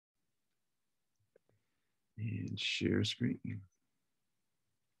And share screen.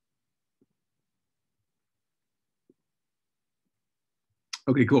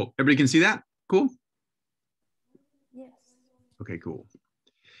 Okay, cool. Everybody can see that? Cool? Yes. Okay, cool.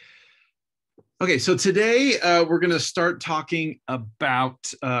 Okay, so today we're going to start talking about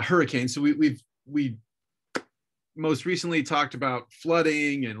hurricanes. So we most recently talked about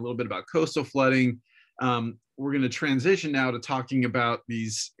flooding and a little bit about coastal flooding. We're going to transition now to talking about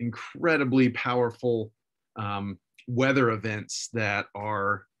these incredibly powerful weather events that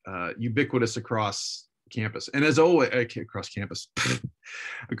are ubiquitous across campus. And as always, across campus,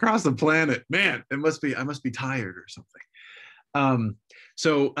 across the planet. Man, I must be tired or something.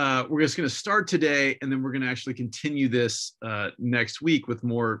 So we're just going to start today, and then we're going to actually continue this next week with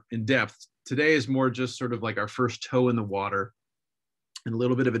more in depth. Today is more just sort of like our first toe in the water and a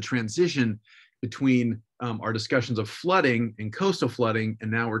little bit of a transition between our discussions of flooding and coastal flooding,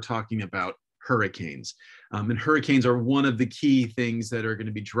 and now we're talking about hurricanes. And hurricanes are one of the key things that are going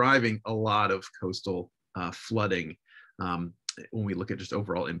to be driving a lot of coastal flooding when we look at just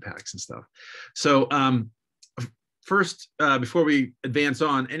overall impacts and stuff. So first, before we advance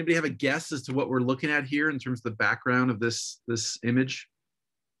on, anybody have a guess as to what we're looking at here in terms of the background of this image?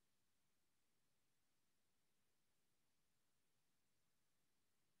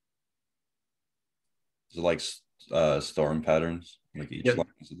 Is it like storm patterns? Like each line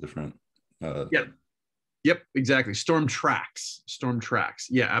is a different. Yep, exactly. Storm tracks.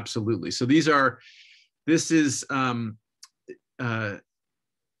 Yeah, absolutely. So this is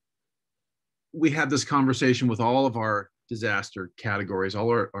we had this conversation with all of our disaster categories, all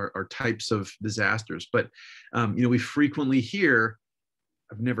our types of disasters. But we frequently hear,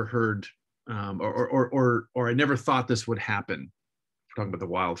 I've never heard, or I never thought this would happen. If we're talking about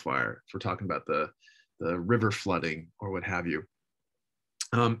the wildfire, if we're talking about the river flooding or what have you.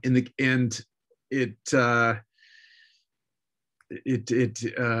 It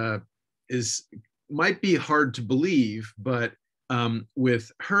might be hard to believe, but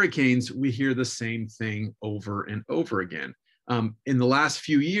with hurricanes, we hear the same thing over and over again. In the last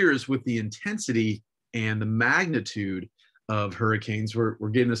few years, with the intensity and the magnitude of hurricanes, we're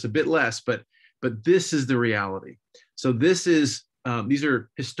getting this a bit less, but this is the reality. So these are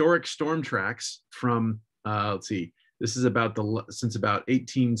historic storm tracks from, let's see, this is since about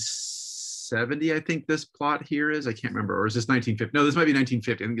 1870, I think this plot here is. I can't remember, or is this 1950? No, this might be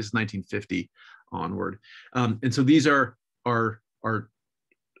 1950. I think this is 1950 onward. And so these are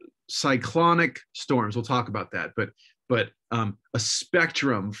cyclonic storms. We'll talk about that, but a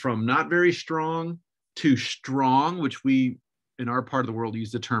spectrum from not very strong to strong, which we in our part of the world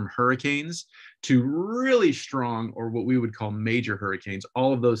use the term hurricanes, to really strong, or what we would call major hurricanes.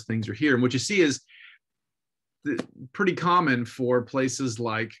 All of those things are here. And what you see is pretty common for places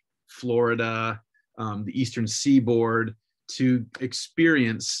like Florida, the eastern seaboard, to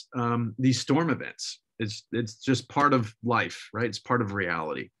experience these storm events. It's just part of life, right? It's part of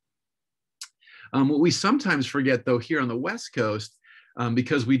reality. What we sometimes forget, though, here on the West Coast,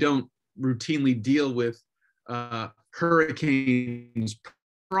 because we don't routinely deal with hurricanes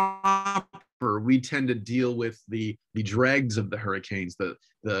proper, we tend to deal with the dregs of the hurricanes, the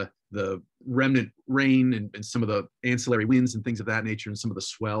remnant rain and some of the ancillary winds and things of that nature, and some of the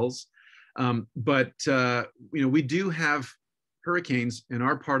swells. But we do have hurricanes in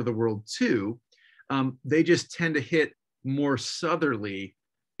our part of the world too. They just tend to hit more southerly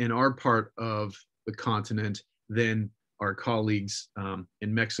in our part of the continent than our colleagues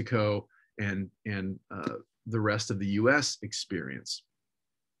in Mexico and the rest of the US experience.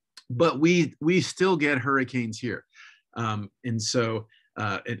 But we still get hurricanes here. And so,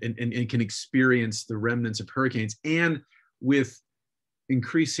 and can experience the remnants of hurricanes. And with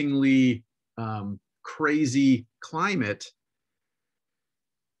increasingly crazy climate,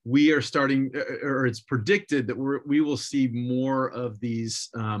 we are starting, or it's predicted that we will see more of these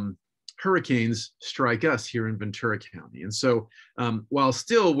hurricanes strike us here in Ventura County. And so while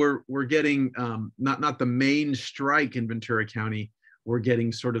still we're getting not the main strike in Ventura County, we're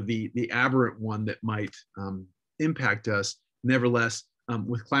getting sort of the aberrant one that might impact us. Nevertheless,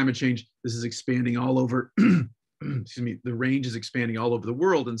 with climate change, this is expanding all over, excuse me, the range is expanding all over the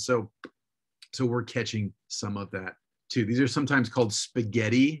world. And so we're catching some of that too. These are sometimes called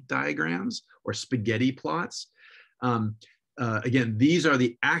spaghetti diagrams or spaghetti plots. Again, these are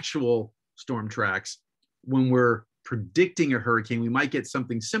the actual storm tracks. When we're predicting a hurricane, we might get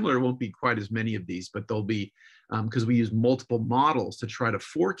something similar. It won't be quite as many of these, but they'll be, because we use multiple models to try to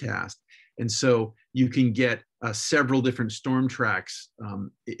forecast. And so you can get several different storm tracks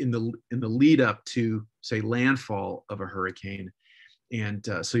in the lead up to, say, landfall of a hurricane. And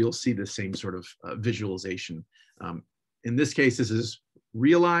so you'll see the same sort of visualization. In this case, this is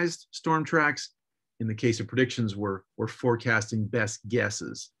realized storm tracks. In the case of predictions, we're forecasting best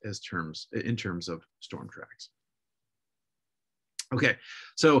guesses in terms of storm tracks. Okay,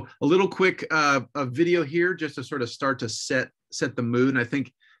 so a little quick a video here just to sort of start to set the mood. And I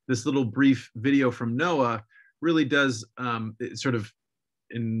think this little brief video from NOAA really does sort of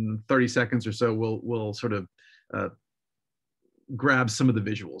in 30 seconds or so, we'll sort of grab some of the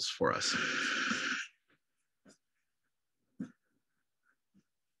visuals for us.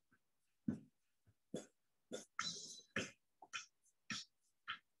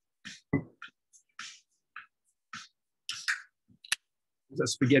 Is that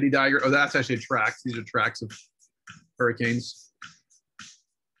spaghetti diagram? Oh, that's actually tracks. These are tracks of hurricanes.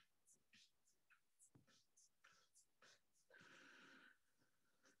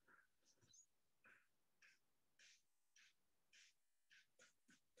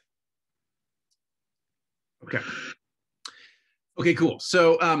 Okay. Okay, cool.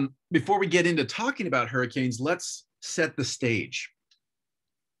 So before we get into talking about hurricanes, let's set the stage.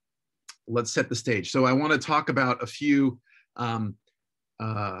 Let's set the stage. So I want to talk about a few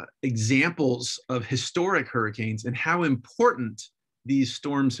examples of historic hurricanes and how important these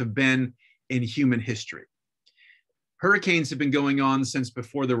storms have been in human history. Hurricanes have been going on since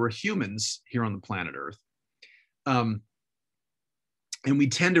before there were humans here on the planet Earth. And we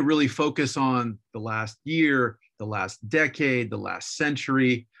tend to really focus on the last year, the last decade, the last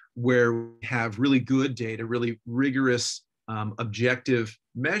century, where we have really good data, really rigorous objective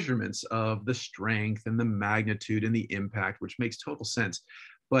measurements of the strength and the magnitude and the impact, which makes total sense.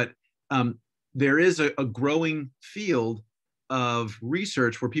 But there is a growing field of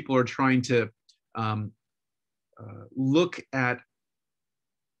research where people are trying to look at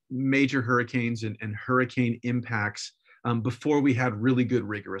major hurricanes and hurricane impacts before we had really good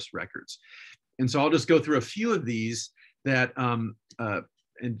rigorous records. And so I'll just go through a few of these that, and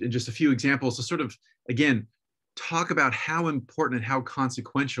just a few examples to sort of, again, talk about how important and how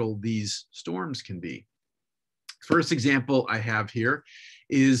consequential these storms can be. First example I have here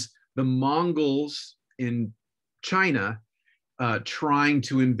is the Mongols in China trying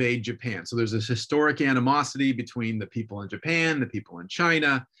to invade Japan. So there's this historic animosity between the people in Japan, the people in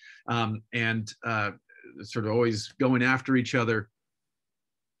China, and sort of always going after each other.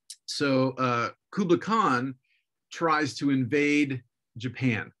 So Kublai Khan tries to invade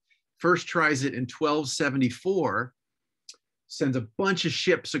Japan. First tries it in 1274, sends a bunch of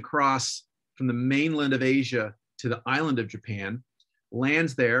ships across from the mainland of Asia to the island of Japan,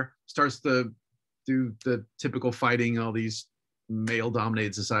 lands there, starts to do the typical fighting all these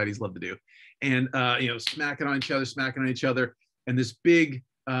male-dominated societies love to do, and smacking on each other, and this big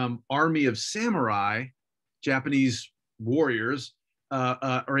army of samurai, Japanese warriors,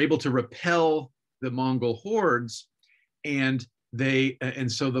 are able to repel the Mongol hordes, and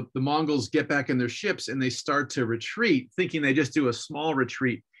so the Mongols get back in their ships and they start to retreat, thinking they just do a small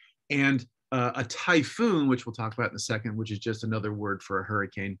retreat, and a typhoon, which we'll talk about in a second, which is just another word for a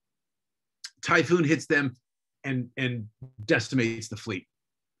hurricane, typhoon hits them and decimates the fleet.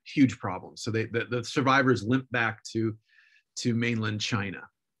 Huge problem. So the survivors limp back to mainland China.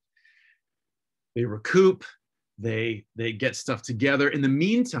 They recoup, they get stuff together. In the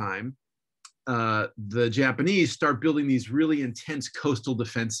meantime, the Japanese start building these really intense coastal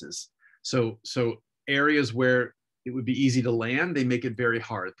defenses. So areas where it would be easy to land, they make it very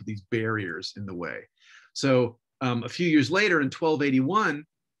hard, put these barriers in the way. So a few years later in 1281,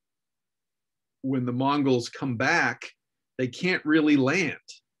 when the Mongols come back, they can't really land.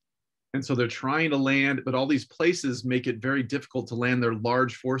 And so they're trying to land, but all these places make it very difficult to land their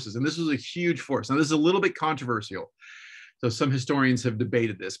large forces. And this was a huge force. Now, this is a little bit controversial. So some historians have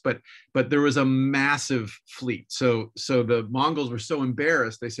debated this, but there was a massive fleet. So the Mongols were so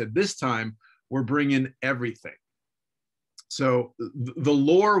embarrassed, they said, this time we're bringing everything. So the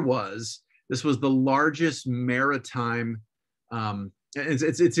lore was, this was the largest maritime,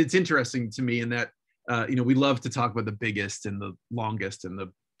 it's interesting to me in that, we love to talk about the biggest and the longest and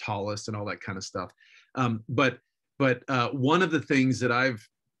the tallest and all that kind of stuff. But one of the things that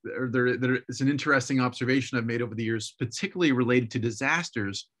it's an interesting observation I've made over the years, particularly related to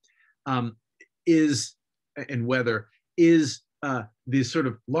disasters, is the sort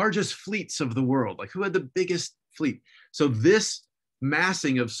of largest fleets of the world. Like, who had the biggest fleet? So this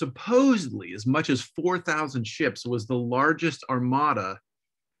massing of supposedly as much as 4,000 ships was the largest armada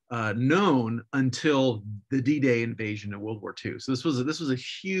known until the D-Day invasion of World War II. So this was a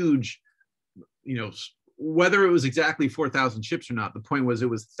huge, whether it was exactly 4,000 ships or not, the point was it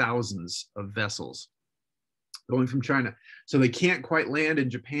was thousands of vessels. going from China. So they can't quite land in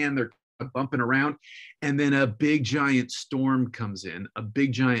Japan. They're bumping around. And then a big giant storm comes in, a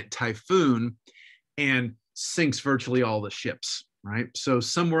big giant typhoon, and sinks virtually all the ships, right? So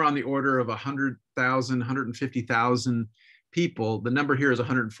somewhere on the order of 100,000, 150,000 people. The number here is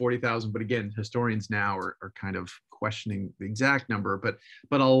 140,000, but again, historians now are kind of questioning the exact number,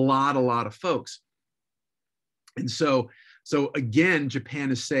 but a lot of folks. And so again, Japan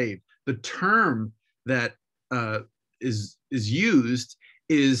is saved. The term that is used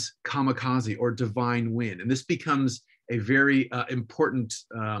is kamikaze, or divine wind, and this becomes a very important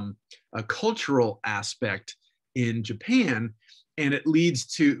cultural aspect in Japan, and it leads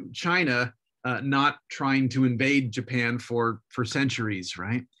to China not trying to invade Japan for centuries,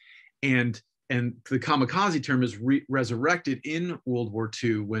 right? And the kamikaze term is resurrected in World War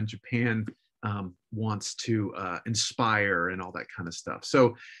II when Japan wants to inspire and all that kind of stuff.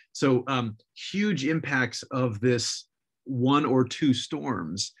 So huge impacts of this one or two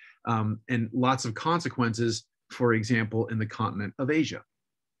storms, and lots of consequences, for example, in the continent of Asia.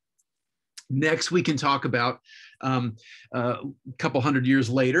 Next, we can talk about a couple hundred years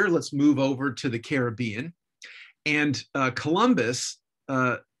later. Let's move over to the Caribbean. And Columbus,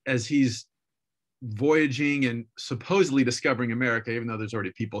 as he's voyaging and supposedly discovering America, even though there's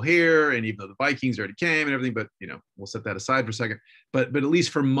already people here, and even though the Vikings already came and everything, but we'll set that aside for a second. But at least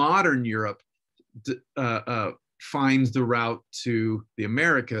for modern Europe, finds the route to the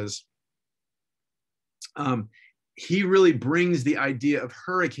Americas. He really brings the idea of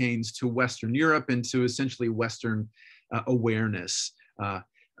hurricanes to Western Europe and to essentially Western awareness,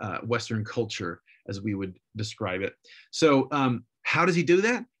 Western culture, as we would describe it. So how does he do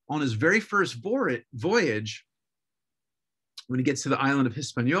that? On his very first voyage, when he gets to the island of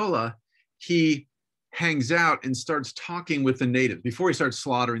Hispaniola, he hangs out and starts talking with the natives before he starts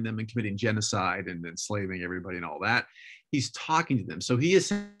slaughtering them and committing genocide and enslaving everybody and all that. He's talking to them. So he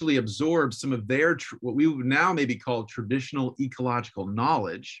essentially absorbs some of their, what we would now maybe call traditional ecological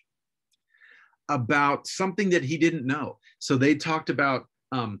knowledge about something that he didn't know. So they talked about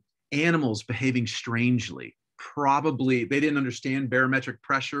animals behaving strangely. Probably they didn't understand barometric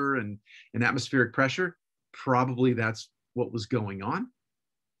pressure and atmospheric pressure. Probably that's what was going on.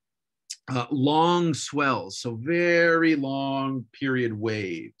 Long swells, so very long period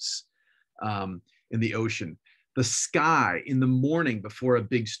waves in the ocean. The sky in the morning before a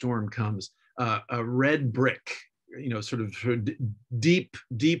big storm comes, a red brick, sort of deep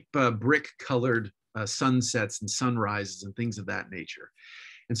brick colored sunsets and sunrises and things of that nature.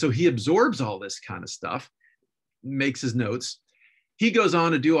 And so he absorbs all this kind of stuff, makes his notes. He goes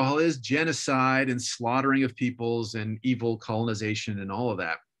on to do all his genocide and slaughtering of peoples and evil colonization and all of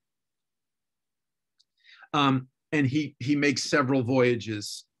that. And he makes several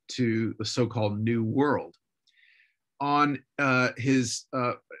voyages to the so-called New World. On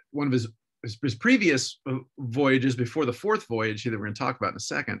one of his previous voyages, before the fourth voyage that we're going to talk about in a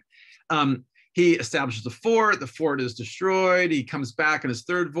second, he establishes the fort. The fort is destroyed. He comes back on his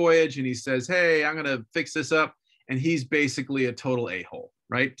third voyage and he says, "Hey, I'm going to fix this up." And he's basically a total a-hole,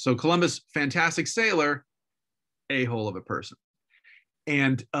 right? So Columbus, fantastic sailor, a-hole of a person,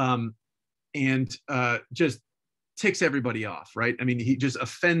 and just ticks everybody off, right? I mean, he just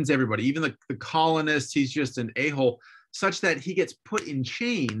offends everybody, even the colonists. He's just an a-hole, such that he gets put in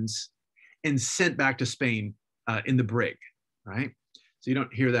chains and sent back to Spain in the brig, right? So you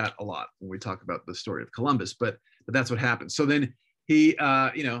don't hear that a lot when we talk about the story of Columbus, but that's what happens. So then he,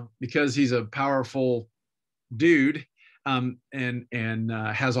 because he's a powerful dude and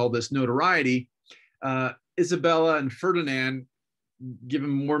has all this notoriety, Isabella and Ferdinand give him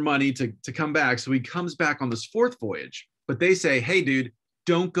more money to come back. So he comes back on this fourth voyage, but they say, "Hey, dude,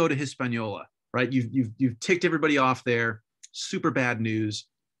 don't go to Hispaniola, right? You've ticked everybody off there. Super bad news.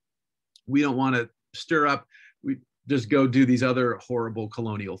 We don't want to stir up. We just go do these other horrible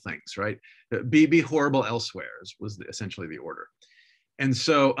colonial things, right? Be horrible elsewhere," was essentially the order. And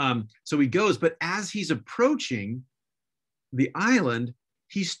so he goes, but as he's approaching the island,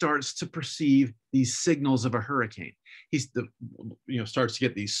 he starts to perceive these signals of a hurricane. Starts to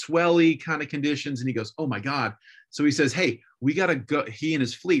get these swelly kind of conditions, and he goes, "Oh my God." So he says, "Hey, we got to go," he and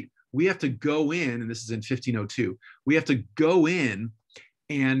his fleet, "we have to go in," and this is in 1502, "we have to go in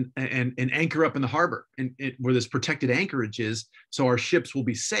and anchor up in the harbor and where this protected anchorage is, so our ships will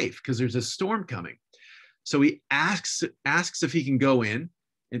be safe because there's a storm coming." So he asks if he can go in,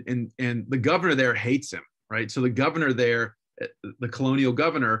 and the governor there hates him, right? So the governor there, the colonial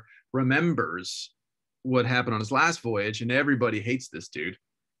governor, remembers what happened on his last voyage, and everybody hates this dude.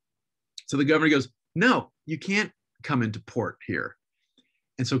 So the governor goes, "No, you can't come into port here."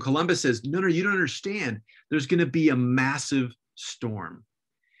 And so Columbus says, no, you don't understand. There's going to be a massive storm.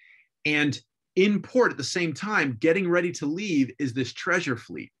 And in port at the same time, getting ready to leave is this treasure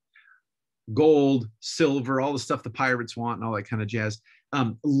fleet. Gold, silver, all the stuff the pirates want and all that kind of jazz,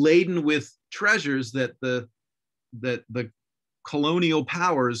 laden with treasures that the colonial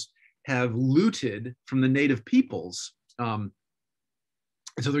powers have looted from the native peoples. And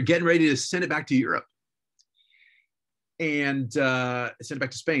so they're getting ready to send it back to Europe and send it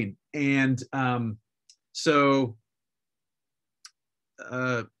back to Spain. And so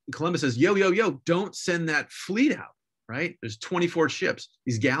Columbus says, yo, don't send that fleet out, right? There's 24 ships,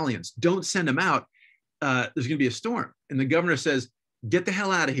 these galleons, don't send them out. There's gonna be a storm. And the governor says, get the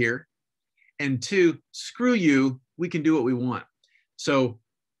hell out of here. And 2, screw you, we can do what we want. So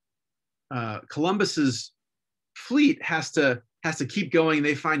Columbus's fleet has to keep going.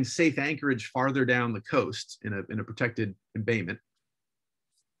 They find safe anchorage farther down the coast in a protected embayment.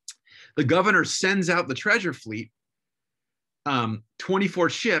 The governor sends out the treasure fleet, 24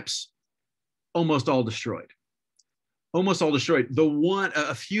 ships, almost all destroyed. Almost all destroyed.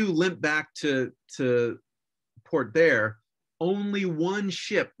 A few limp back to port there. Only one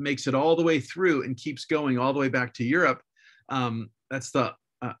ship makes it all the way through and keeps going all the way back to Europe. That's the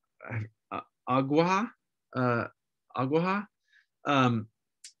Aguaha.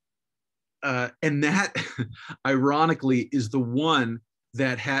 And that, ironically, is the one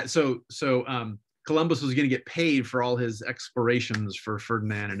that had. Columbus was going to get paid for all his explorations for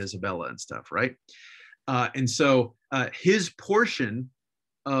Ferdinand and Isabella and stuff, right? And so his portion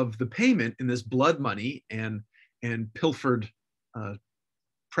of the payment in this blood money and pilfered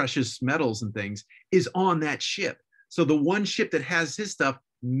precious metals and things is on that ship. So the one ship that has his stuff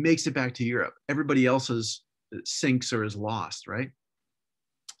makes it back to Europe. Everybody else's sinks or is lost, right?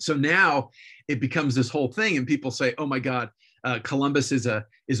 So now it becomes this whole thing, and people say, "Oh my God, Columbus is a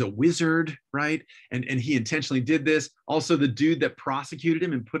wizard, right?" And he intentionally did this. Also, the dude that prosecuted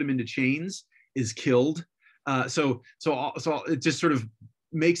him and put him into chains is killed. So it just sort of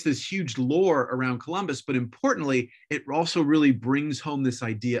makes this huge lore around Columbus, but importantly, it also really brings home this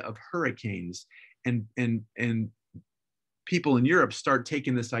idea of hurricanes, and people in Europe start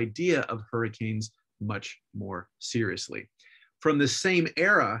taking this idea of hurricanes much more seriously. From the same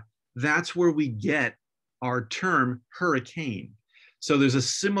era, that's where we get our term hurricane. So there's a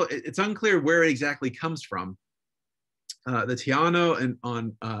similar, it's unclear where it exactly comes from. The Tiano and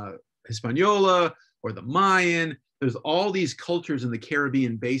on Hispaniola or the Mayan, there's all these cultures in the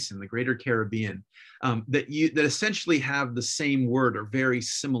Caribbean basin, the greater Caribbean, that essentially have the same word or very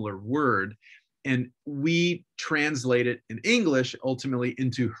similar word. And we translate it in English ultimately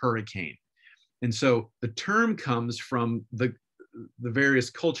into hurricane. And so the term comes from the various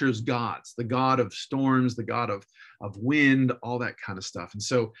cultures' gods, the god of storms, the god of wind, all that kind of stuff. And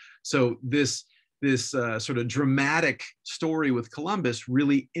so this sort of dramatic story with Columbus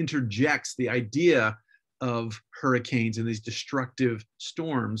really interjects the idea of hurricanes and these destructive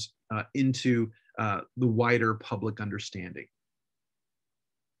storms into the wider public understanding.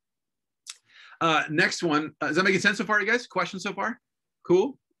 Next one, is that making sense so far, you guys? Questions so far?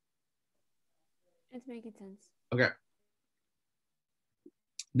 Cool? It's making sense. Okay.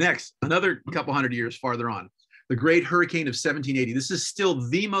 Next, another couple hundred years farther on, the Great Hurricane of 1780. This is still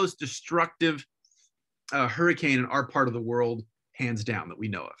the most destructive hurricane in our part of the world, hands down, that we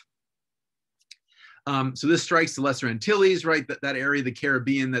know of. So this strikes the Lesser Antilles, right? That area of the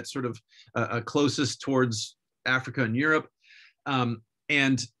Caribbean that's sort of closest towards Africa and Europe.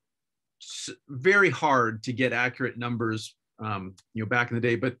 And very hard to get accurate numbers, back in the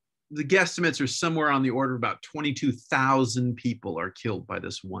day, but the guesstimates are somewhere on the order of about 22,000 people are killed by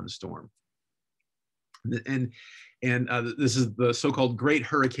this one storm. And this is the so-called Great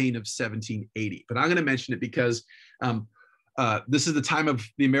Hurricane of 1780. But I'm going to mention it because this is the time of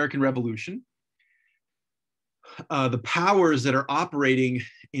the American Revolution. The powers that are operating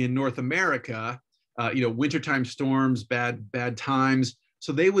in North America, wintertime storms, bad times.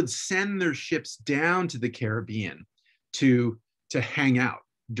 So they would send their ships down to the Caribbean to hang out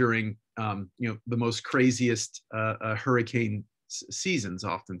during the most craziest hurricane seasons,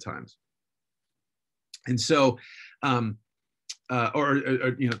 oftentimes. And so, yeah,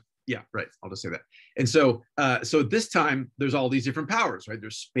 right. I'll just say that. And so, at this time, there's all these different powers, right?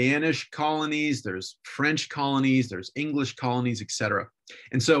 There's Spanish colonies, there's French colonies, there's English colonies, etc.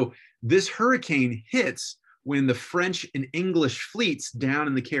 And so this hurricane hits when the French and English fleets down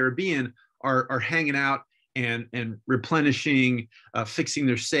in the Caribbean are hanging out and replenishing, fixing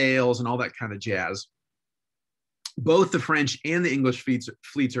their sails and all that kind of jazz. Both the French and the English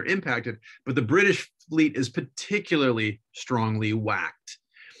fleets are impacted, but the British fleet is particularly strongly whacked.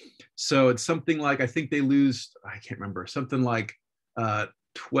 So it's something like, I think they lose, I can't remember, something like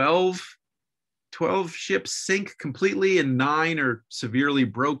 12 ships sink completely and 9 are severely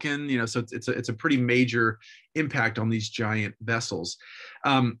broken. So it's a pretty major impact on these giant vessels.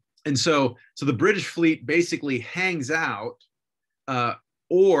 And so the British fleet basically hangs out,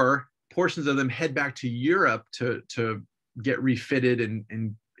 or portions of them head back to Europe to get refitted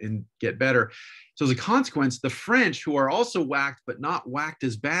and get better. So as a consequence, the French, who are also whacked but not whacked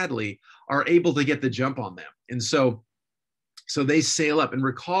as badly, are able to get the jump on them. And so they sail up. And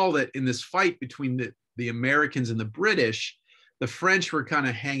recall that in this fight between the Americans and the British, the French were kind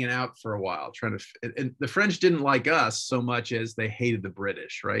of hanging out for a while, and the French didn't like us so much as they hated the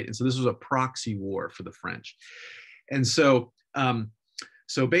British, right? And so this was a proxy war for the French. And so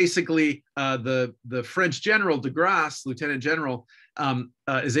basically, the French general de Grasse, lieutenant general,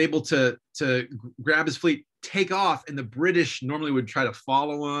 is able to grab his fleet, take off, and the British normally would try to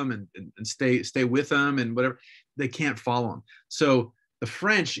follow him and stay with him and whatever. They can't follow him. So the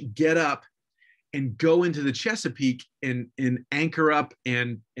French get up and go into the Chesapeake and anchor up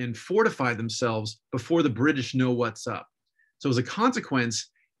and fortify themselves before the British know what's up. So as a consequence,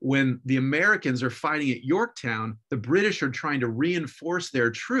 when the Americans are fighting at Yorktown, the British are trying to reinforce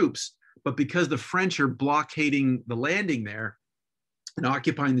their troops, but because the French are blockading the landing there and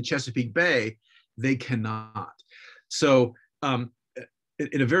occupying the Chesapeake Bay, they cannot. So in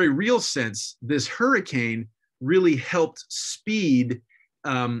a very real sense, this hurricane really helped speed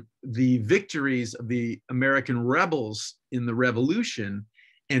the victories of the American rebels in the Revolution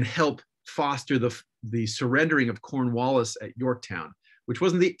and help foster the surrendering of Cornwallis at Yorktown, which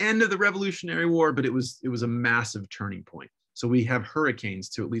wasn't the end of the Revolutionary War, but it was a massive turning point. So we have hurricanes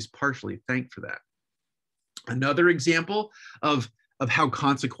to at least partially thank for that. Another example of how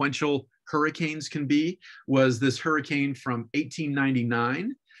consequential hurricanes can be was this hurricane from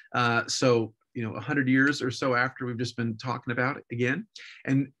 1899. So 100 years or so after we've just been talking about it again.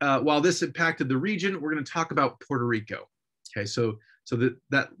 And while this impacted the region, we're going to talk about Puerto Rico. Okay, so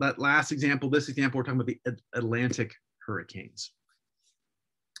that last example, this example, we're talking about the Atlantic hurricanes.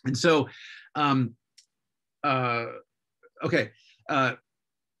 And so, we're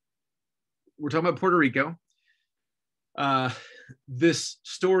talking about Puerto Rico. This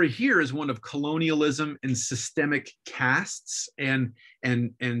story here is one of colonialism and systemic castes and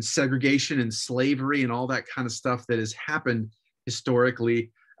segregation and slavery and all that kind of stuff that has happened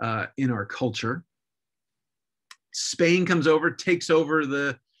historically in our culture. Spain comes over, takes over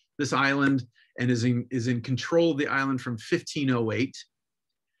this island, and is in control of the island from 1508.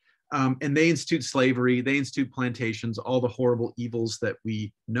 And they institute slavery, they institute plantations, all the horrible evils that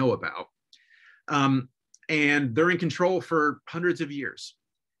we know about. And they're in control for hundreds of years.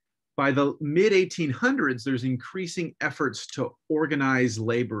 By the mid-1800s, there's increasing efforts to organize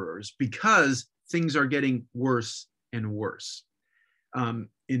laborers because things are getting worse and worse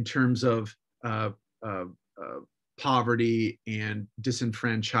in terms of poverty and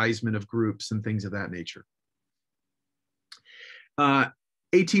disenfranchisement of groups and things of that nature.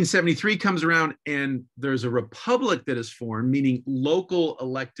 1873 comes around and there's a republic that is formed, meaning local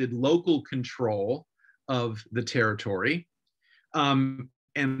control of the territory. And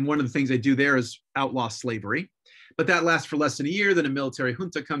one of the things they do there is outlaw slavery, but that lasts for less than a year. Then a military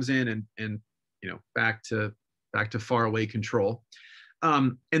junta comes in and back to faraway control.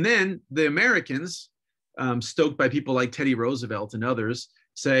 And then the Americans, stoked by people like Teddy Roosevelt and others,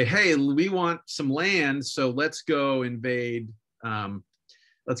 say, "Hey, we want some land, so let's go invade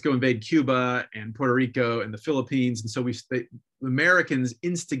Cuba and Puerto Rico and the Philippines." And so the Americans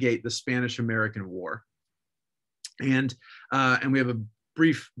instigate the Spanish-American War. And we have a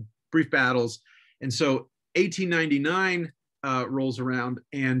brief battles. And so 1899 rolls around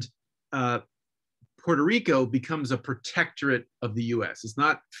and Puerto Rico becomes a protectorate of the US. It's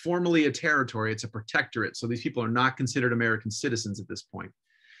not formally a territory, it's a protectorate. So these people are not considered American citizens at this point.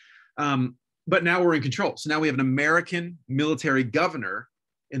 But now we're in control. So now we have an American military governor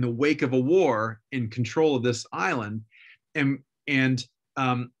in the wake of a war in control of this island and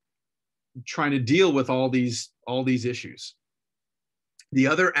trying to deal with all these issues. The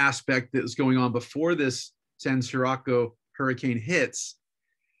other aspect that was going on before this San Ciríaco hurricane hits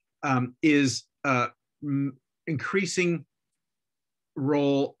is increasing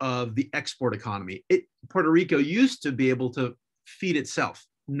role of the export economy. Puerto Rico used to be able to feed itself,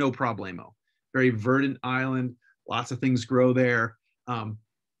 no problemo. Very verdant island, lots of things grow there.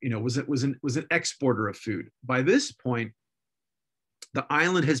 Was an exporter of food. By this point, the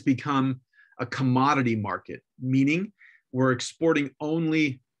island has become a commodity market, meaning we're exporting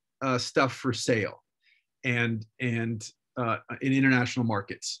only stuff for sale and in international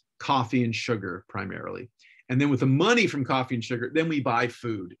markets. coffee and sugar primarily. And then with the money from coffee and sugar, then we buy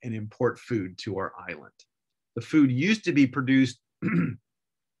food and import food to our island. The food used to be produced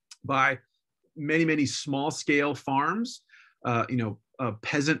by many, many small scale farms,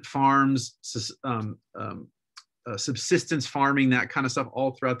 peasant farms, subsistence farming, that kind of stuff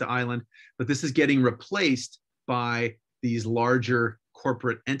all throughout the island. But this is getting replaced by these larger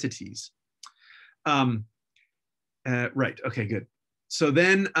corporate entities. Right, okay, good. So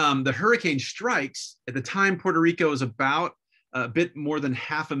then the hurricane strikes. At the time, Puerto Rico is about a bit more than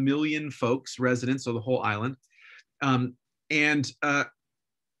 500,000 folks, residents of the whole island. The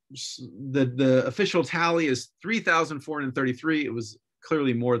official tally is 3,433. It was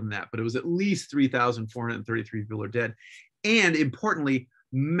clearly more than that, but it was at least 3,433 people are dead. And importantly,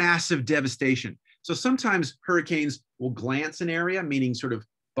 massive devastation. So sometimes hurricanes will glance an area, meaning sort of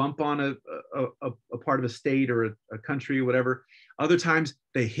bump on a part of a state or a country or whatever. Other times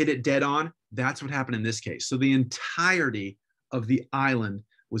they hit it dead on. That's what happened in this case. So the entirety of the island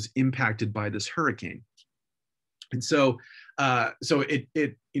was impacted by this hurricane. And so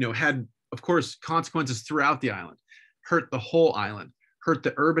it had, of course, consequences throughout the island, hurt the whole island, hurt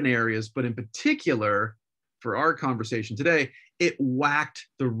the urban areas, but in particular, for our conversation today, it whacked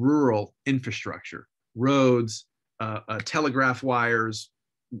the rural infrastructure, roads, telegraph wires,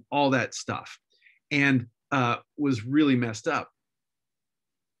 all that stuff, and was really messed up.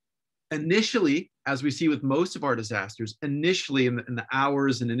 Initially, as we see with most of our disasters, initially in the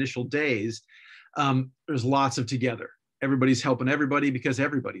hours and initial days, there's lots of together. Everybody's helping everybody because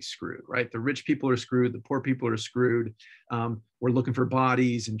everybody's screwed, right? The rich people are screwed, the poor people are screwed. We're looking for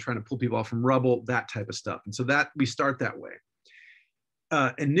bodies and trying to pull people off from rubble, that type of stuff. And so that we start that way.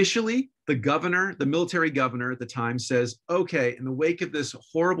 Initially, the military governor at the time says, okay, in the wake of this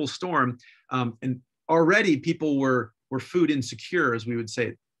horrible storm, and already people were food insecure, as we would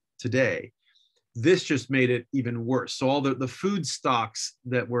say today, this just made it even worse. So all the food stocks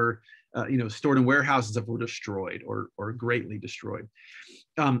that were stored in warehouses were destroyed or greatly destroyed.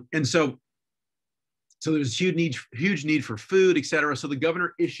 And so there's huge need for food, et cetera. So the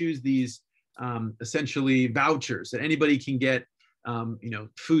governor issues these essentially vouchers that anybody can get,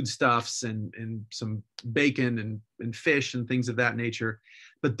 foodstuffs and some bacon and fish and things of that nature.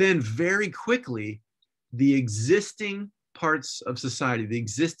 But then very quickly, the existing parts of society, the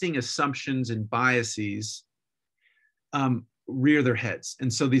existing assumptions and biases rear their heads.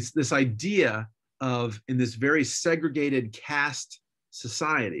 And so this idea of, in this very segregated caste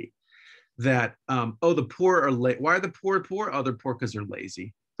society, that, the poor are why are the poor poor? Oh, they're poor because they're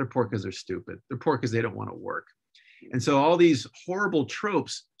lazy. They're poor because they're stupid. They're poor because they don't want to work. And so all these horrible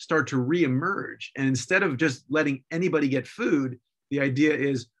tropes start to reemerge. And instead of just letting anybody get food, the idea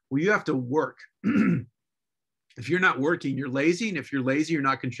is, well, you have to work. If you're not working, you're lazy. And if you're lazy, you're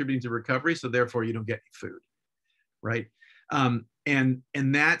not contributing to recovery. So therefore you don't get any food, right? And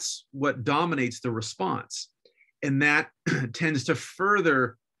that's what dominates the response. And that tends to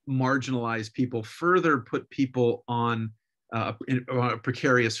further marginalize people, further put people on a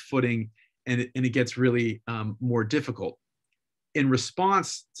precarious footing, and it gets really more difficult. In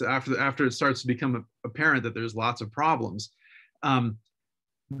response to after it starts to become apparent that there's lots of problems, the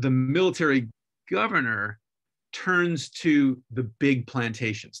military governor turns to the big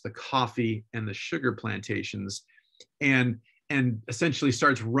plantations, the coffee and the sugar plantations, and essentially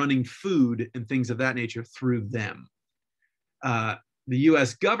starts running food and things of that nature through them. The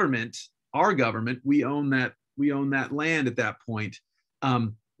U.S. government, our government, we own that land at that point.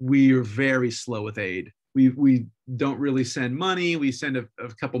 We are very slow with aid. We don't really send money. We send a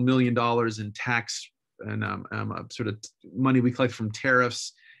couple $1 million in tax and sort of money we collect from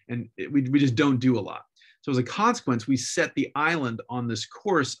tariffs, and we just don't do a lot. So as a consequence, we set the island on this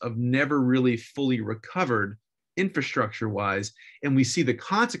course of never really fully recovered infrastructure-wise, and we see the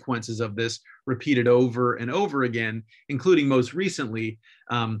consequences of this repeated over and over again, including most recently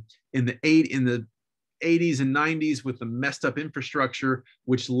in the 80s and 90s with the messed up infrastructure,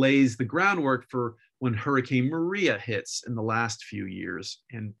 which lays the groundwork for when Hurricane Maria hits in the last few years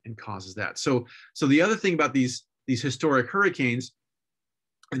and causes that. So the other thing about these historic hurricanes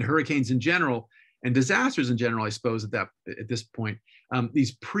and hurricanes in general and disasters in general, I suppose at this point,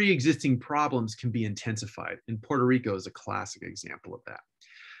 these pre-existing problems can be intensified. And Puerto Rico is a classic example of that.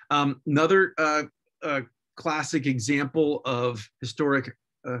 Another classic example of historic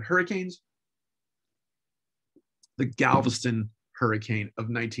hurricanes, the Galveston Hurricane of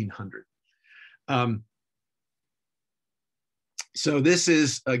 1900. So this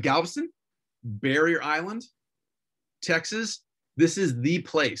is Galveston, Barrier Island, Texas. This is the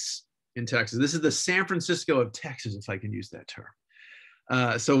place in Texas. This is the San Francisco of Texas, if I can use that term.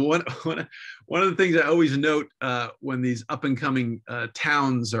 So one of the things I always note when these up and coming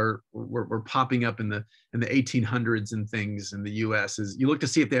towns were popping up in the 1800s and things in the U.S. is you look to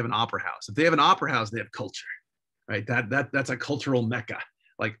see if they have an opera house. If they have an opera house, they have culture, right? That's a cultural mecca.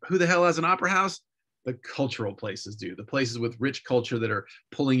 Like, who the hell has an opera house? The cultural places do. The places with rich culture that are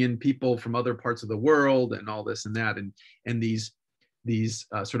pulling in people from other parts of the world and all this and that, and these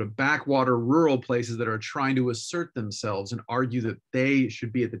sort of backwater rural places that are trying to assert themselves and argue that they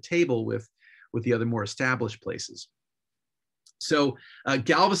should be at the table with the other more established places. So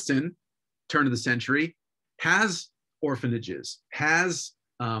Galveston, turn of the century, has orphanages, has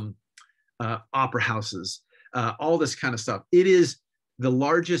opera houses, all this kind of stuff. It is the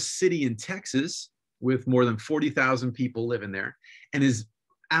largest city in Texas with more than 40,000 people living there, and is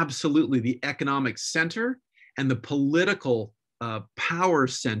absolutely the economic center and the political power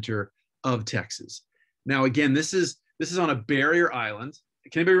center of Texas. Now, again, this is on a barrier island.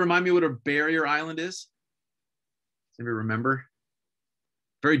 Can anybody remind me what a barrier island is? Does anybody remember?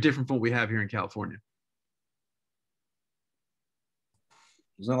 Very different from what we have here in California.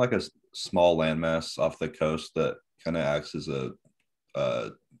 Isn't it like a small landmass off the coast that kind of acts as a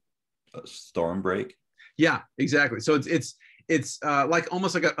storm break? Yeah, exactly. So it's like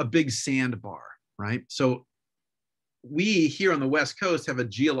almost like a big sandbar, right? So we here on the West Coast have a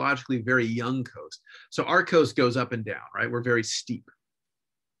geologically very young coast. So our coast goes up and down, right? We're very steep.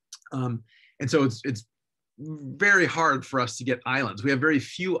 And so it's very hard for us to get islands. We have very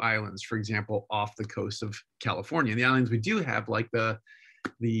few islands, for example, off the coast of California. And the islands we do have, like the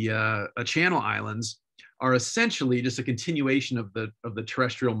Channel Islands, are essentially just a continuation of the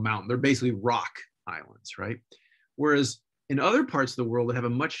terrestrial mountain. They're basically rock islands, right? Whereas in other parts of the world that have a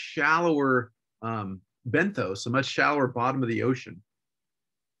much shallower benthos, a much shallower bottom of the ocean,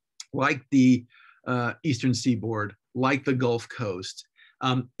 like the eastern seaboard, like the Gulf Coast,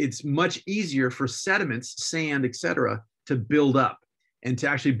 it's much easier for sediments, sand, etc., to build up and to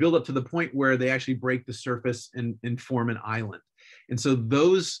actually build up to the point where they actually break the surface and form an island. And so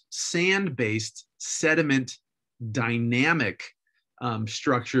those sand-based sediment dynamic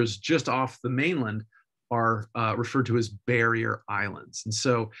structures just off the mainland are referred to as barrier islands. And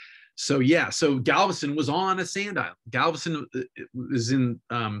so Galveston was on a sand island. Galveston is in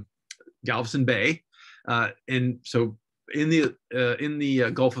Galveston Bay, and so in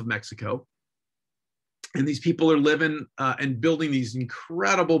the Gulf of Mexico. And these people are living and building these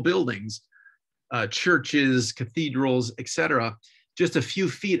incredible buildings, churches, cathedrals, etc., just a few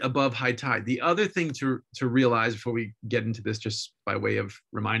feet above high tide. The other thing to realize before we get into this, just by way of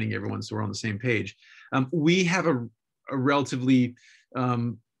reminding everyone so we're on the same page, we have a relatively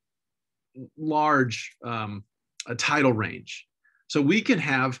large a tidal range. So we can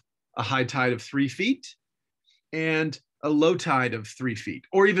have a high tide of 3 feet and a low tide of 3 feet,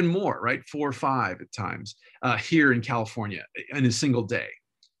 or even more, right? 4 or 5 at times here in California in a single day.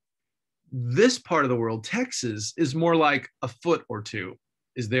 This part of the world, Texas, is more like a foot or 2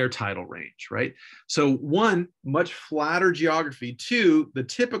 is their tidal range, right? So 1, much flatter geography. 2, the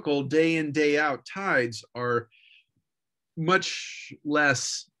typical day in, day out tides are much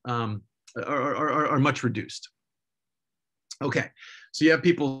less, are much reduced. Okay, so you have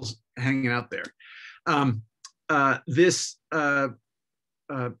people hanging out there.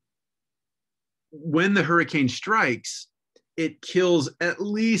 When the hurricane strikes, it kills at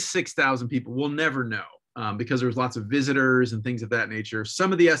least 6,000 people. We'll never know because there's lots of visitors and things of that nature.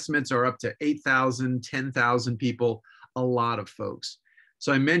 Some of the estimates are up to 8,000, 10,000 people, a lot of folks.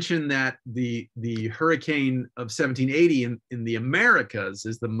 So I mentioned that the hurricane of 1780 in the Americas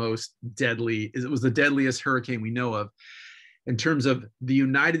is the most deadly. It was the deadliest hurricane we know of. In terms of the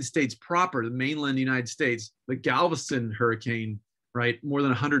United States proper, the mainland United States, the Galveston hurricane, right, more than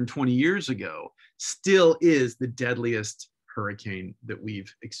 120 years ago, still is the deadliest hurricane that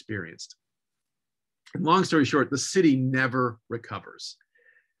we've experienced. And long story short, the city never recovers.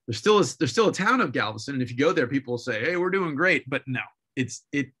 There's still a town of Galveston, and if you go there, people will say, "Hey, we're doing great," but no,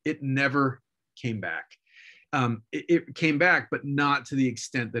 it never came back. It came back, but not to the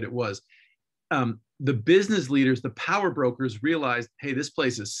extent that it was. The business leaders, the power brokers realized, hey, this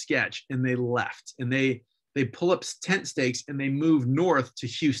place is sketch, and they left, and they pull up tent stakes and they move north to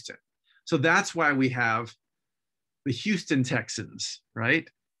Houston. So that's why we have the Houston Texans, right?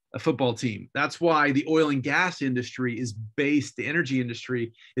 A football team. That's why the oil and gas industry is based, the energy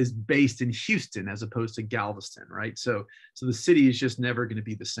industry is based in Houston as opposed to Galveston, right? So the city is just never going to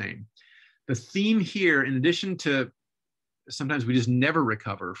be the same. The theme here, in addition to sometimes we just never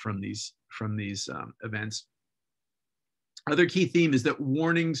recover from these events, other key theme is that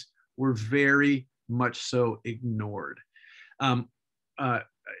warnings were very much so ignored.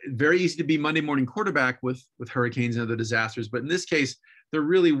 very easy to be Monday morning quarterback with hurricanes and other disasters, but in this case, there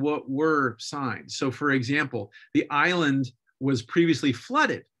really were signs. So, for example, the island was previously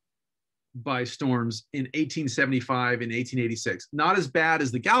flooded by storms in 1875 and 1886. Not as bad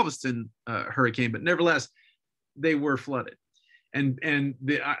as the Galveston hurricane, but nevertheless, they were flooded. And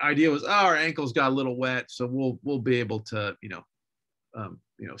the idea was, oh, our ankles got a little wet, so we'll be able to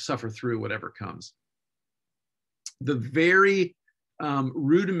suffer through whatever comes. The very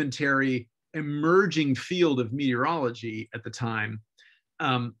rudimentary emerging field of meteorology at the time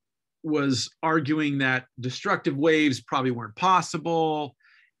was arguing that destructive waves probably weren't possible,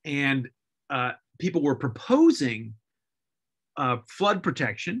 and people were proposing flood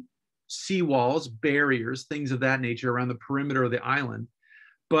protection, seawalls, barriers, things of that nature around the perimeter of the island.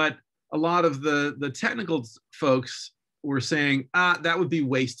 But a lot of the technical folks were saying, that would be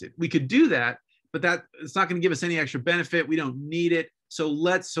wasted. We could do that, but it's not going to give us any extra benefit. We don't need it. So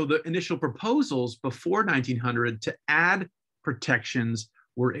the initial proposals before 1900 to add protections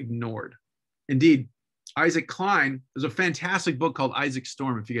were ignored. Indeed, Isaac Klein, there's a fantastic book called Isaac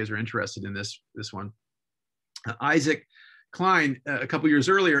Storm, if you guys are interested in this one. Isaac Klein, a couple years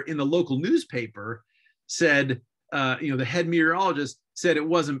earlier in the local newspaper, said, the head meteorologist said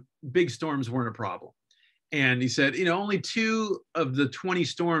big storms weren't a problem. And he said, only 2 of the 20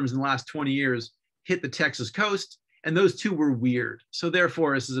 storms in the last 20 years hit the Texas coast, and those 2 were weird. So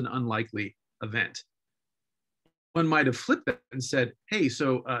therefore, this is an unlikely event. One might have flipped that and said, hey,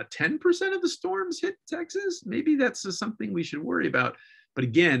 so 10% of the storms hit Texas? Maybe that's something we should worry about. But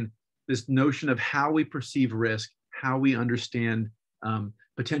again, this notion of how we perceive risk, how we understand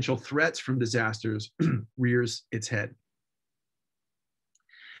potential threats from disasters rears its head.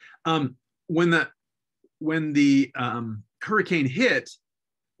 When the hurricane hit,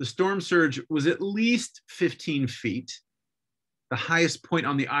 the storm surge was at least 15 feet. The highest point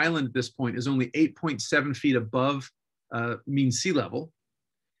on the island at this point is only 8.7 feet above mean sea level.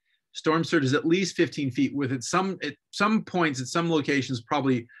 Storm surge is at least 15 feet, with at some points, at some locations,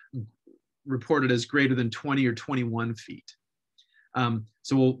 probably reported as greater than 20 or 21 feet.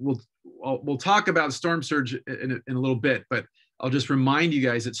 So we'll talk about storm surge in a little bit, but I'll just remind you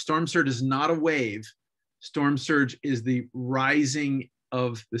guys that storm surge is not a wave. Storm surge is the rising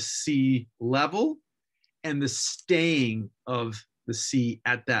of the sea level and the staying of the sea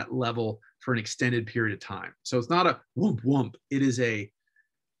at that level for an extended period of time. So it's not a whoomp whoomp, it is a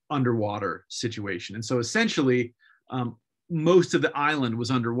underwater situation. And so essentially, most of the island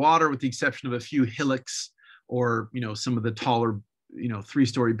was underwater with the exception of a few hillocks or, some of the taller,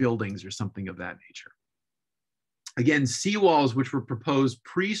 3-story buildings or something of that nature. Again, seawalls, which were proposed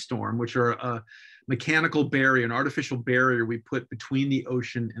pre-storm, which are a mechanical barrier, an artificial barrier we put between the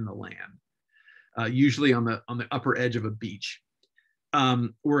ocean and the land, usually on the upper edge of a beach,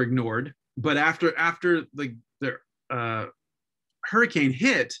 were ignored. But after the hurricane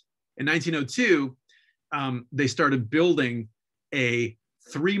hit in 1902, they started building a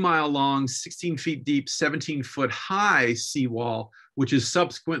 3-mile long, 16 feet deep, 17-foot high seawall, which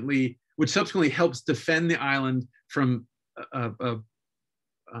subsequently helps defend the island from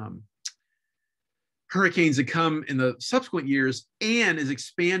hurricanes that come in the subsequent years, and is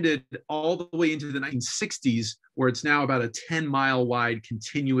expanded all the way into the 1960s, where it's now about a 10-mile wide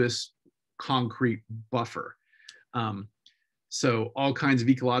continuous concrete buffer. So all kinds of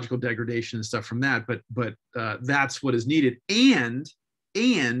ecological degradation and stuff from that, but that's what is needed. And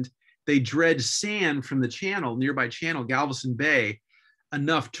they dredged sand from the channel, nearby channel, Galveston Bay,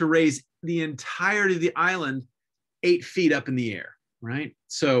 enough to raise the entirety of the island 8 feet up in the air, right?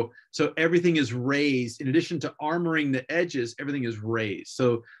 So everything is raised. In addition to armoring the edges, everything is raised.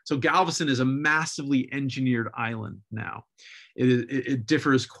 So Galveston is a massively engineered island now. It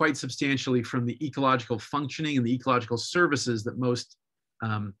differs quite substantially from the ecological functioning and the ecological services that most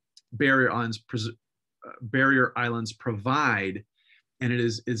barrier islands provide, and it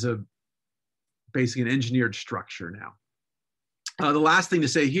is basically an engineered structure now. The last thing to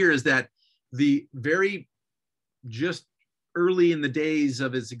say here is that the very just early in the days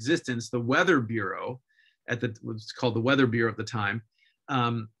of its existence, the Weather Bureau, what's called the Weather Bureau at the time,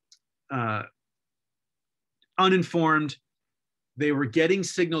 uninformed, they were getting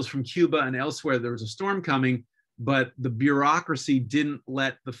signals from Cuba and elsewhere there was a storm coming, but the bureaucracy didn't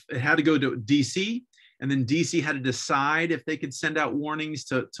it had to go to DC, and then DC had to decide if they could send out warnings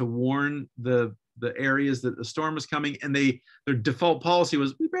to warn the areas that the storm was coming, and their default policy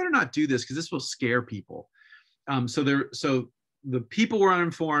was, we better not do this because this will scare people. So the people were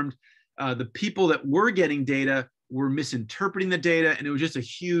uninformed. The people that were getting data were misinterpreting the data, and it was just a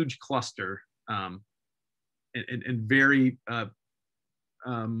huge cluster and very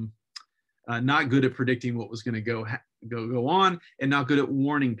not good at predicting what was going to go on, and not good at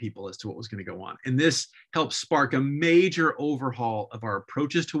warning people as to what was going to go on. And this helped spark a major overhaul of our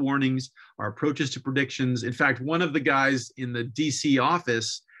approaches to warnings, our approaches to predictions. In fact, one of the guys in the DC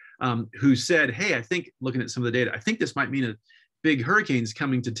office who said, hey, I think, looking at some of the data, I think this might mean a big hurricane's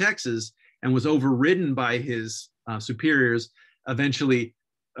coming to Texas, and was overridden by his superiors, eventually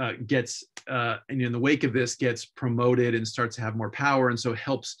gets, and in the wake of this, gets promoted and starts to have more power, and so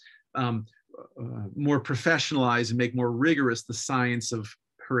helps more professionalize and make more rigorous the science of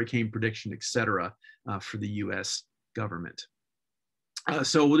hurricane prediction, et cetera, for the US government.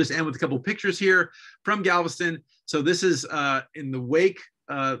 So we'll just end with a couple of pictures here from Galveston. So this is in the wake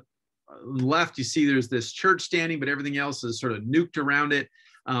left, you see there's this church standing, but everything else is sort of nuked around it.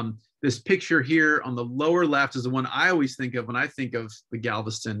 This picture here on the lower left is the one I always think of when I think of the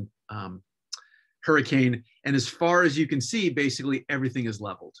Galveston hurricane. And as far as you can see, basically everything is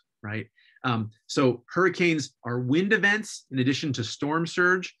leveled, right? So hurricanes are wind events in addition to storm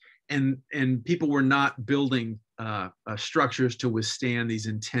surge, and people were not building structures to withstand these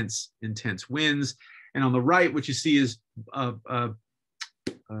intense winds. And on the right, what you see is a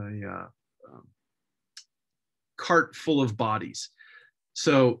cart full of bodies.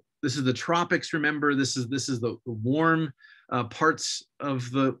 So this is the tropics. Remember, this is the warm parts of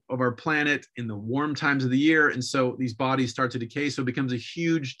our planet in the warm times of the year, and so these bodies start to decay. So it becomes a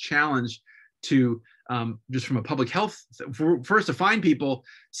huge challenge to just from a public health, first to find people,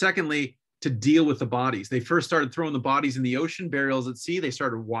 secondly to deal with the bodies. They first started throwing the bodies in the ocean, burials at sea. They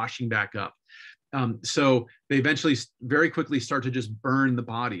started washing back up. So they eventually very quickly start to just burn the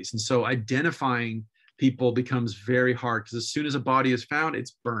bodies, and so identifying people becomes very hard, because as soon as a body is found,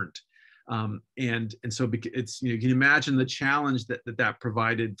 it's burnt. And so it's, you can imagine the challenge that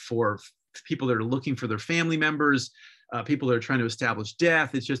provided for people that are looking for their family members, people that are trying to establish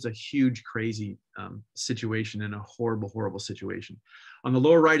death. It's just a huge, crazy situation, and a horrible, horrible situation. On the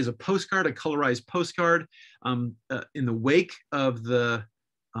lower right is a postcard, a colorized postcard in the wake of the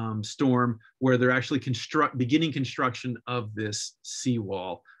storm, where they're actually beginning construction of this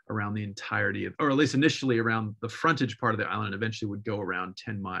seawall around the entirety of, or at least initially around the frontage part of the island, eventually would go around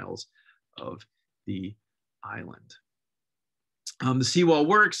 10 miles of the island. The seawall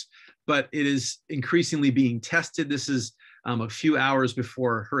works, but it is increasingly being tested. This is a few hours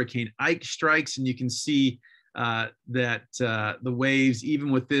before Hurricane Ike strikes, and you can see that the waves,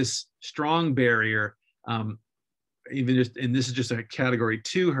 even with this strong barrier, even just, and this is just a Category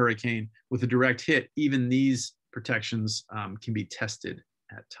 2 hurricane with a direct hit, even these protections can be tested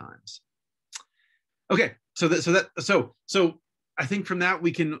at times. Okay, so I think from that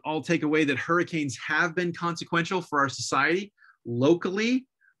we can all take away that hurricanes have been consequential for our society, locally,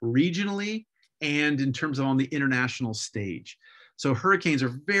 regionally, and in terms of on the international stage. So hurricanes are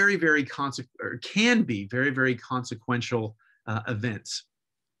can be very, very consequential events.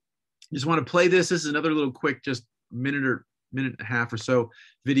 Just want to play this. This is another little quick, just minute and a half or so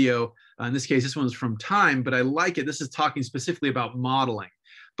video. In this case, this one's from Time, but I like it. This is talking specifically about modeling,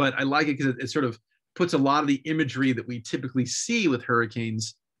 but I like it because it sort of puts a lot of the imagery that we typically see with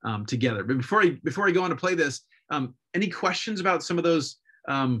hurricanes together. But before I go on to play this, any questions about some of those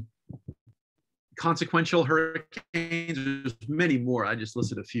consequential hurricanes? There's many more. I just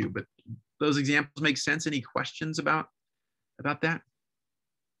listed a few, but those examples make sense. Any questions about that?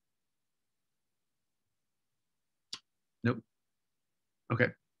 Nope.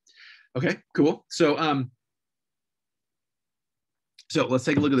 Okay, cool. So so let's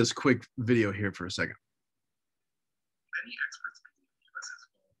take a look at this quick video here for a second. Many experts believe the U.S. has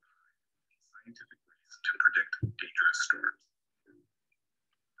fallen behind in scientific ways to predict dangerous storms.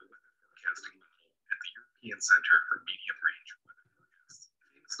 The weather forecasting model at the European Center for Medium-Range Weather Forecasts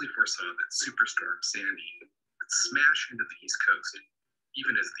famously foresaw that Superstorm Sandy would smash into the East Coast,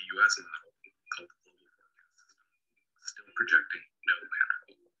 even as the U.S. model, called the Global Forecast System, was still projecting no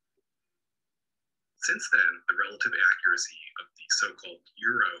landfall. Since then, the relative accuracy of the so-called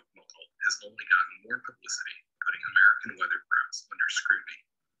Euro model has only gotten more publicity, putting American weather pros under scrutiny.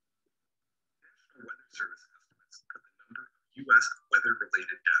 National Weather Service estimates put the number of U.S.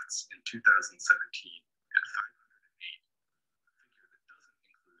 weather-related deaths in 2017 at 508, a figure that doesn't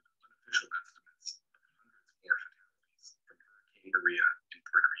include unofficial estimates of hundreds more fatalities from Hurricane Maria in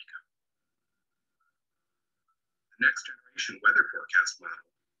Puerto Rico. The next generation weather forecast model,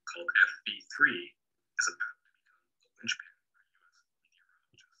 called FB3, is about to become a linchpin for U.S.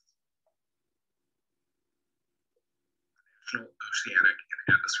 meteorologists. The National Oceanic and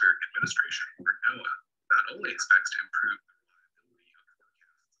Atmospheric Administration, or NOAA, not only expects to improve the reliability of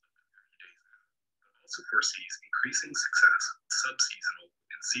forecasts up to 30 days out, but also foresees increasing success with subseasonal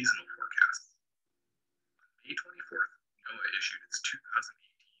and seasonal forecasts. On May 24th, NOAA issued its 2018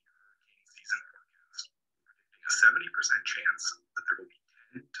 hurricane season forecast, predicting a 70% chance that there will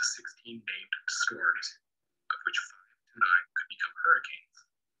be 10 to 16 named storms, of which 5 to 9 could become hurricanes,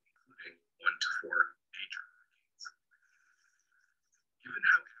 including 1 to 4 major hurricanes. Given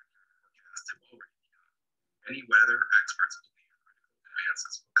how accurate forecasts have already become, many weather experts believe critical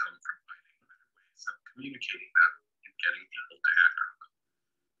advances will come from finding better ways of communicating them and getting people to act on them.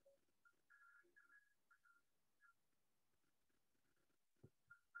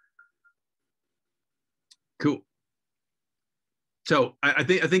 Cool. So I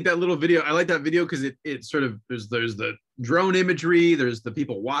think that little video, I like that video because it sort of, there's the drone imagery, there's the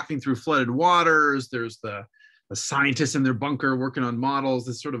people walking through flooded waters, there's the scientists in their bunker working on models.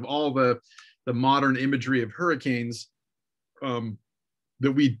 It's sort of all the modern imagery of hurricanes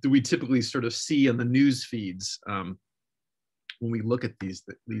that we typically sort of see on the news feeds when we look at these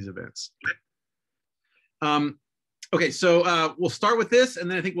events. Okay, so we'll start with this,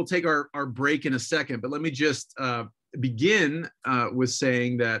 and then I think we'll take our break in a second. But let me just begin with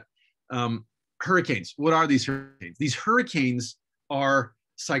saying that hurricanes. What are these hurricanes? These hurricanes are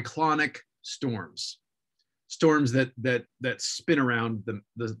cyclonic storms, storms that spin around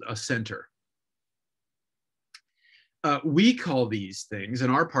a center. We call these things, in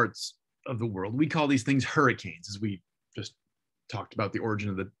our parts of the world, we call these things hurricanes, as we just talked about the origin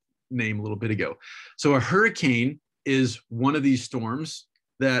of the name a little bit ago. So a hurricane is one of these storms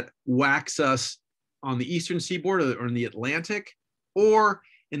that whacks us on the eastern seaboard or in the Atlantic, or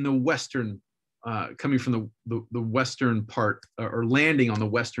in the western, coming from the western part, or landing on the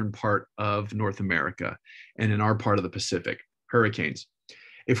western part of North America, and in our part of the Pacific, hurricanes.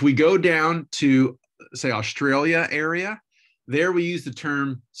 If we go down to, say, Australia area, there we use the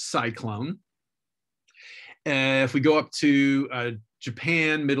term cyclone. If we go up to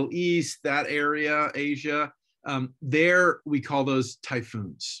Japan, Middle East, that area, Asia, there we call those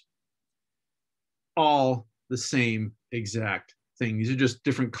typhoons. All the same exact thing. These are just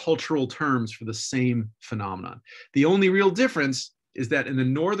different cultural terms for the same phenomenon. The only real difference is that in the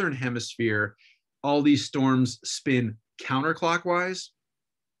northern hemisphere, all these storms spin counterclockwise,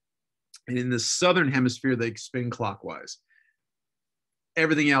 and in the southern hemisphere, they spin clockwise.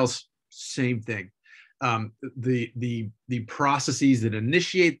 Everything else, same thing. The processes that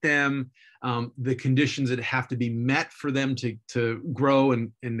initiate them, the conditions that have to be met for them to grow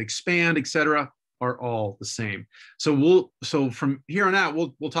and expand, et cetera, are all the same. So from here on out,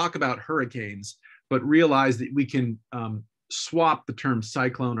 we'll talk about hurricanes, but realize that we can swap the term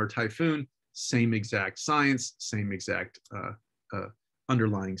cyclone or typhoon, same exact science, same exact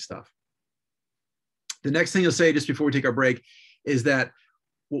underlying stuff. The next thing I'll say just before we take our break is that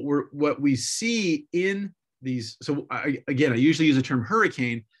what we see in these, so I usually use the term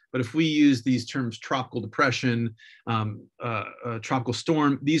hurricane, but if we use these terms tropical depression, tropical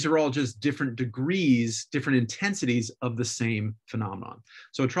storm, these are all just different degrees, different intensities of the same phenomenon.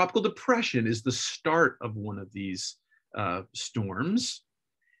 So a tropical depression is the start of one of these storms,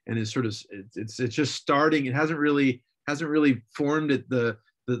 and it's sort of, it's just starting. It hasn't really formed at the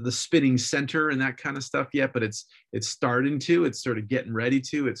spinning center and that kind of stuff yet, but it's starting to, it's sort of getting ready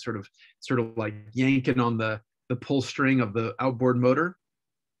to, it's sort of like yanking on the pull string of the outboard motor.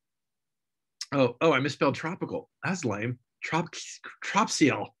 Oh, I misspelled tropical. That's lame.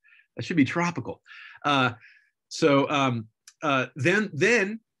 Tropsiel. That should be tropical. Then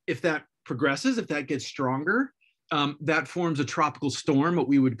if that progresses, if that gets stronger, that forms a tropical storm, what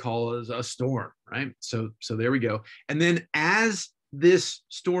we would call as a storm, right? So there we go. And then as this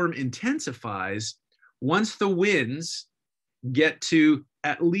storm intensifies, once the winds get to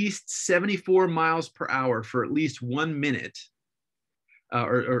at least 74 miles per hour for at least 1 minute,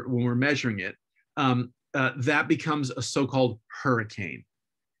 or when we're measuring it, that becomes a so-called hurricane.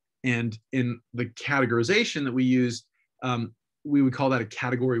 And in the categorization that we use, we would call that a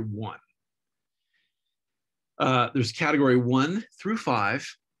category 1. There's category 1 through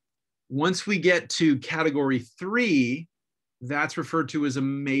 5. Once we get to category 3, that's referred to as a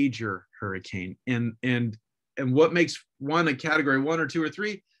major hurricane. And what makes one a category 1 or 2 or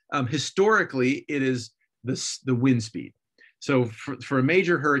 3? Historically, it is the wind speed. So for a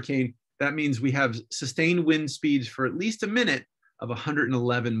major hurricane, that means we have sustained wind speeds for at least a minute of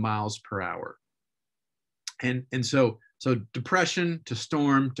 111 miles per hour. And so depression to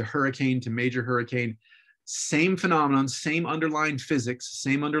storm to hurricane to major hurricane, same phenomenon, same underlying physics,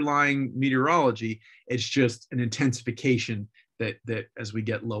 same underlying meteorology. It's just an intensification that as we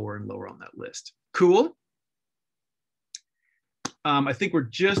get lower and lower on that list. Cool? I think we're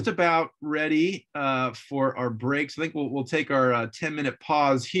just about ready for our break. So I think we'll take our 10-minute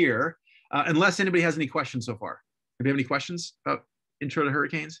pause here, unless anybody has any questions so far. Do you have any questions about intro to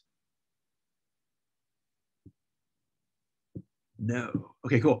hurricanes? No.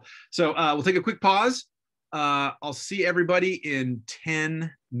 Okay, cool. So we'll take a quick pause. I'll see everybody in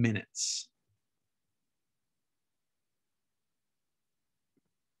 10 minutes.